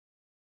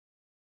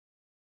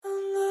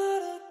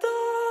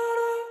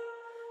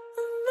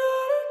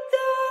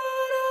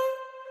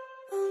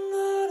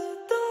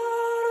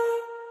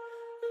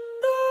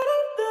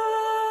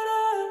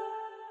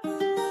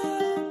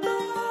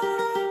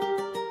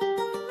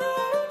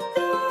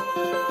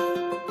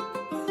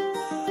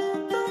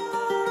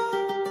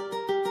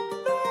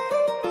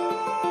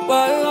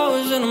Why you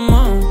always in the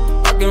mood?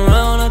 Walking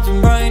around acting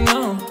right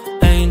now.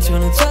 I ain't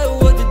tryna tell you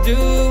what to do,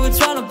 we're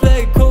tryna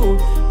play it cool.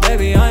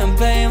 Baby, I am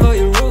playing by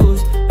your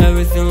rules.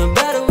 Everything look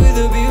better with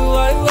a view.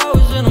 Why you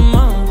always in the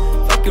mood?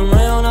 Walking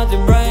around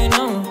acting right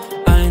now.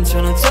 I ain't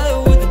tryna tell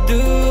you what to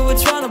do, we're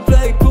tryna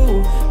play it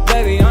cool.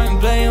 Baby, I am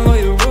playing by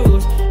your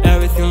rules.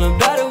 Everything look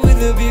better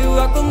with a view.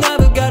 I could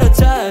never get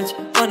attached.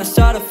 When I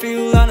start to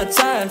feel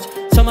unattached,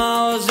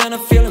 somehow I was in a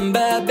feeling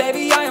bad.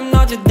 Baby, I am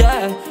not your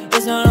dad.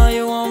 It's not all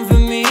you want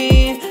from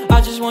me,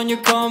 I just want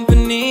your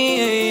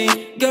company.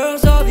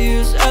 Girls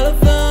obvious,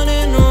 elephant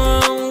in the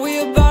room.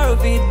 We about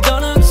to be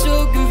done, I'm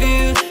so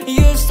confused.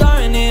 You're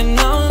starting it,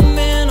 now I'm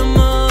in a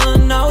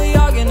month. Now we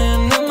arguing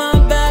in my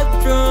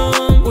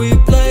bedroom. We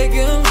play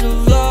games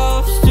of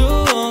love to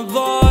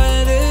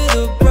avoid the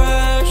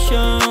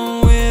depression.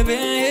 We've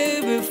been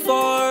here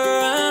before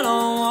and I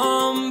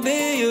won't be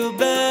your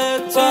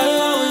bed. Why you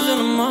always in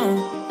the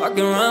mood?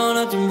 Walking around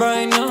acting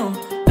right now.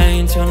 I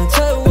ain't tryna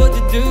tell you what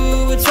to do,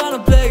 we're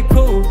tryna play it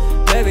cool.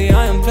 Baby,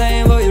 I am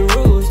playing by your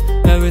rules.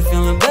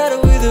 Everything look better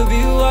with a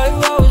view. Why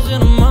you always in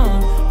the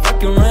mood?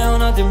 Walking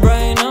around acting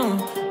right now.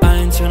 I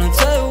ain't tryna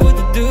tell you what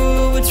to do,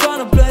 we're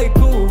tryna play it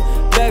cool.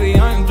 Baby,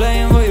 I am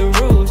playing by your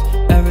rules.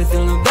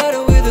 Everything look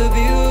better with a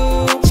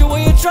view. So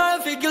when you try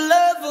to figure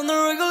love on the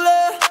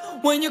regular,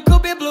 when you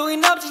could be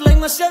blowing up just like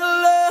my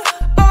cellular,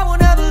 I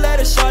won't ever let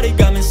a shawty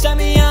come and set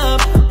me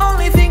up.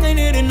 Only thing I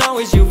need to know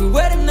is you be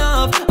wet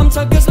enough. I'm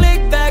talking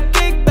slick back,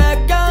 kick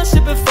back, gun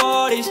sipping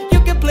 40s.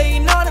 You can play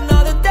not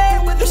another day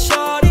with a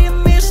shawty. A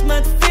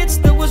mismatch fits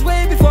that was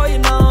way before you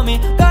know me.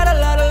 Got a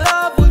lot of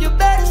love, well you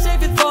better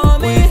save it for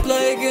me. We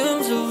play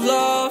games of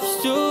love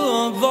to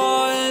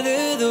avoid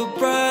the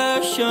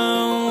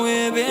depression.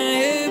 We've been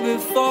here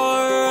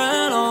before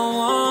and I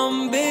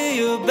won't be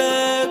your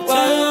bed.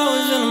 Why you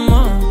always in the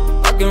mood?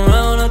 Walking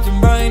around acting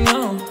right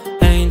now.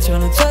 I ain't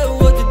tryna tell you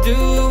what to do,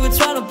 we're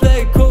tryna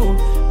play it cool.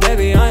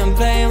 Baby, I am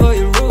playing by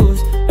your rules.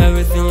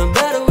 Everything look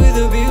better with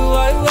a view.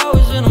 Why you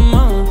always in the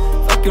mood?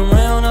 Fucking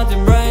around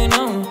acting right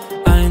now.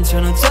 I ain't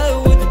tryna tell you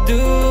what to do,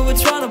 we're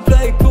tryna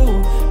play it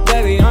cool.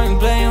 Baby, I am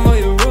playing by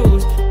your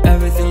rules.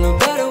 Everything look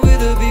better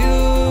with a view.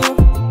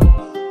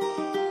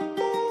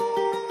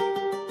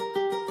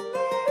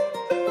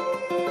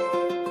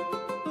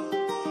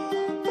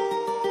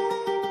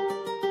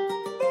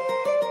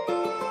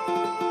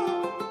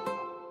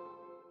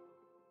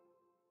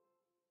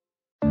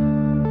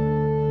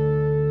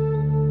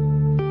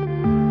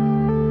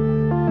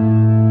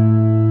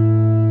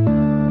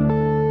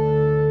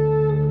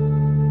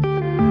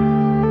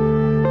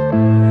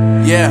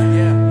 Yeah.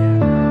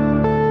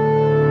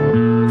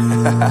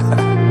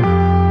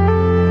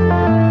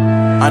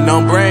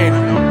 Unknown Brain,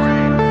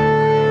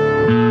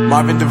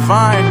 Marvin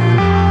Divine.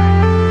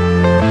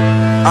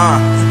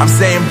 I'm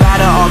saying bye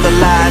to all the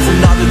lies and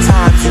all the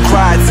times you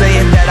cried,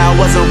 saying that I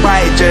wasn't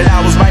right, yet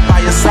I was right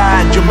by your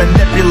side. You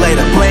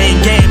manipulator,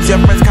 playing games, your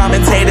friends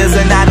commentators,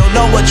 and I don't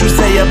know what you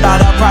say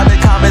about our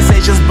private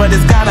conversations, but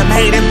it's got them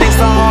hating. Thanks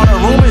to all the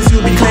rumors you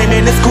be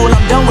claiming. It's cool,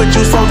 I'm done with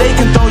you, so they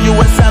can throw you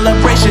a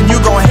celebration.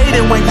 You gon' hate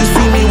it when you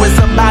see me with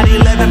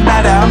somebody living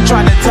better. I'm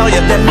trying to tell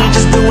you that me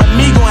just doing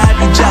me gon' have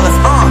you jealous.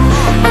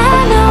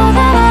 I know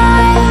that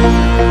I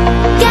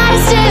gotta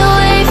stay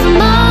away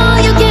from all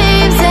your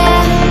games,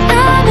 yeah.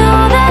 I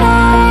know that I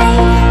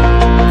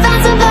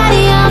found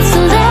somebody else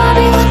to love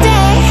me one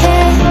day,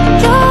 yeah.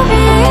 You'll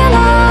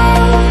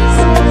realize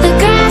the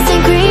grass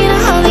ain't greener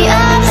on the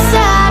other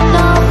side,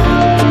 no.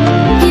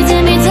 You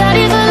did me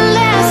dirty for the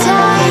last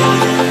time,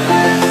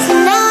 so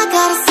now I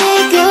gotta say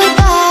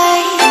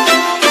goodbye.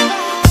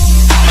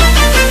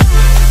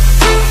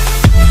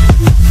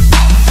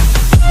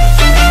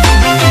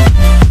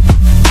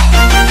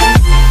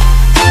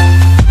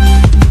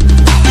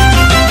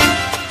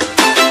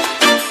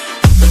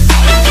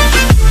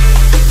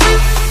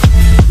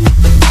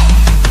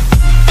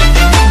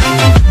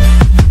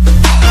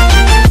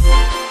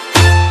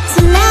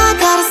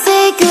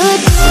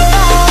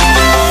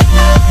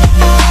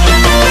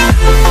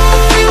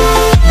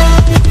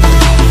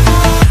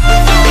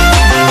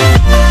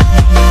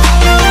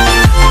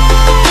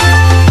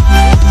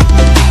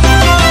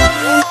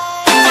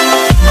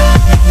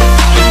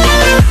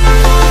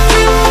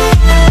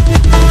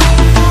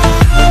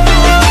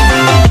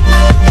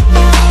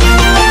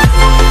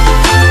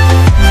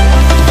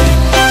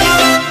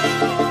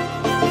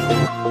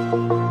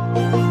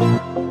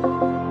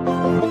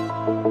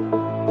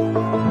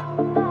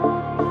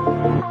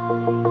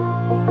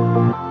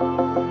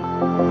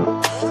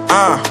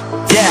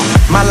 Yeah,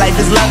 my life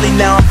is lovely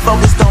now, I'm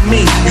focused on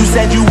me. You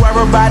said you were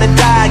about to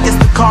die, I guess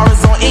the car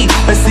is on E.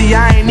 But see,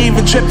 I ain't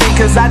even tripping,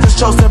 cause I just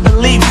chose to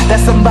believe that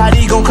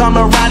somebody gon' come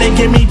around and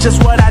give me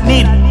just what I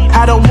need.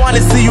 I don't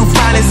wanna see you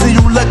finally, see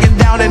you looking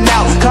down and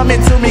out,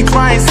 coming to me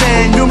crying,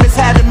 saying you miss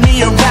having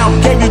me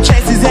around. Gave you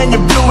chances and you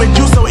blew it,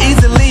 you so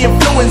easily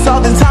influenced.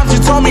 All the times you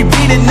told me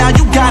beat it, now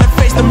you gotta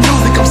face the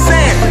music. I'm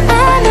saying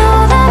I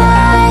know that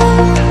I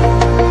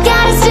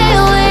gotta stay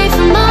away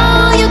from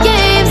all your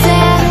games,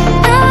 yeah.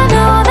 I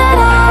know that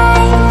I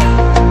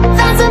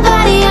found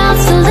somebody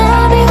else to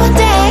love me one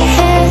day,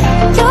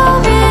 yeah. You'll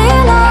realize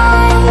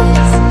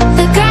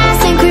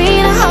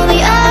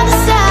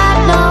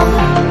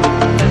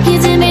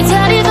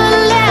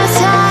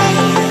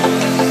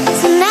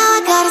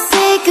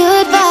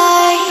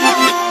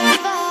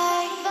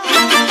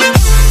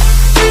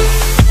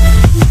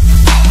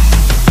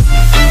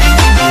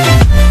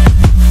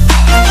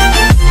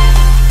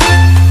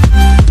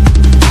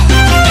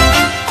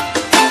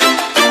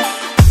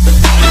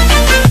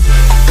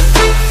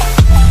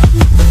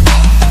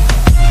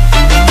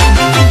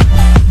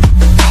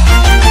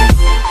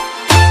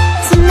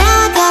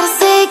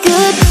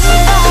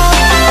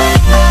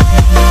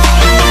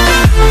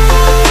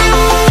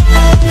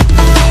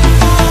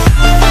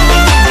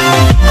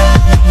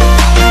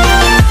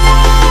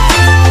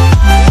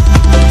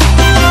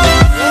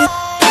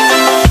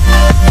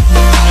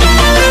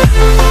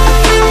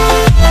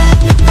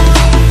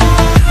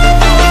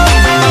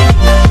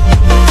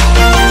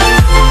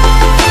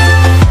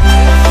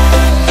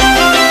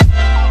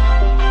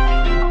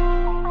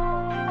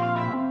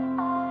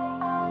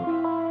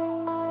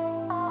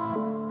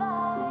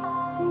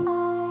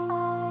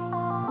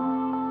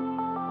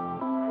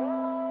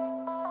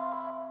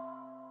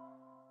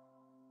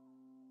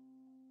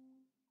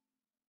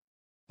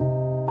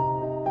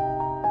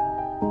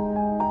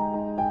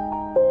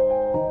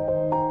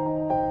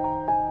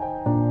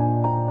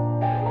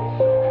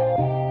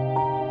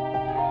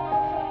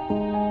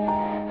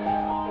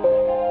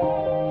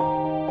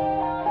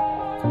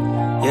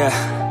Yeah.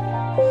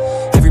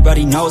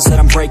 Everybody knows that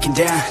I'm breaking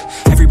down.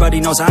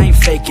 Everybody knows I ain't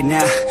faking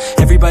now.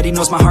 Everybody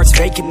knows my heart's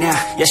vacant now.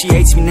 Yeah, she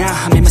hates me now,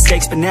 I made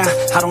mistakes but now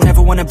I don't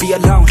ever wanna be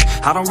alone.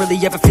 I don't really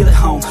ever feel at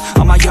home.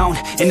 On my own,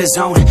 in the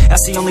zone,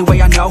 that's the only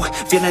way I know.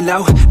 Feeling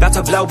low, about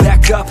to blow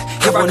back up.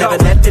 Here I won't ever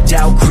let the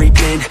doubt creep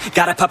in.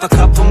 Gotta pop a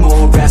couple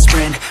more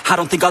aspirin. I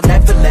don't think I'll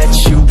ever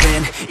let you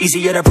in.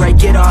 Easier to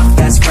break it off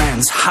best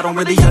friends. I don't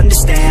really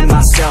understand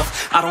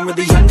myself. I don't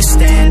really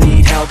understand,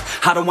 need help.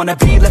 I don't wanna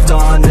be left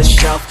on the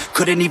shelf.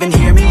 Couldn't even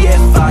hear me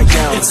if I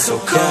yelled. It's so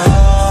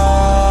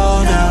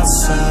cold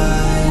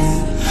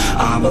outside,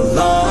 I'm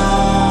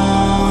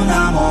alone,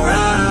 I'm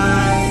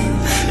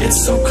alright.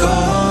 It's so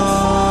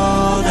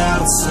cold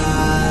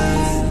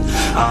outside,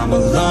 I'm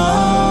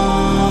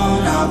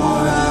alone, I'm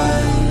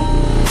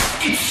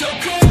alright. It's so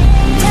cold.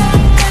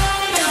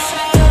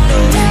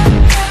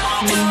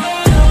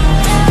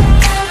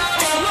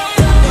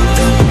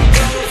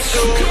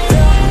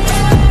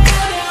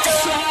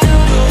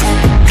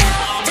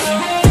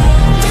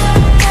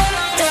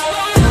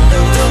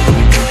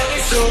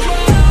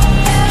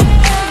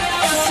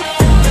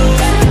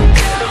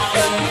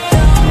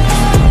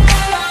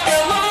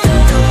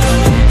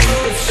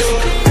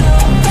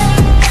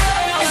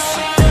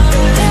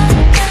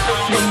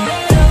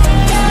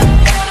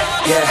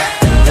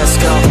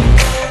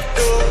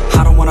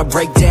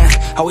 Break down,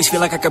 always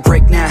feel like I could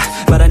break now,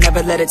 but I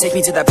never let it take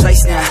me to that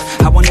place now.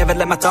 I won't ever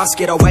let my thoughts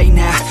get away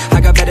now. I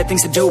got better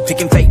things to do,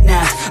 picking fate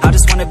now. I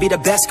just wanna be the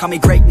best, call me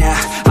great now.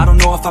 I don't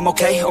know if I'm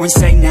okay or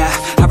insane now.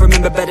 I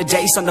remember better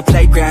days on the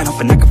playground,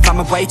 hoping I can find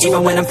my way.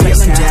 Even when I'm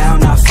feeling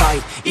down, I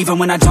fight. Even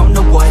when I don't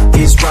know what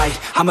is right,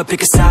 I'ma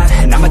pick a side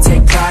and I'ma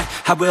take pride.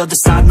 I will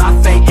decide my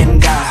fate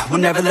and I will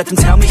never let them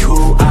tell me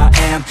who I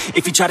am.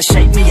 If you try to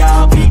shake me,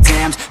 I'll be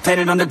damned.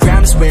 Planet on the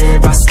ground is where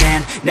I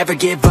stand. Never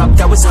give up,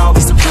 that was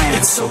always the plan.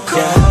 It's so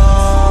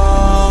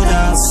cold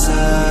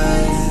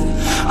outside,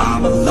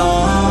 I'm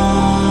alone.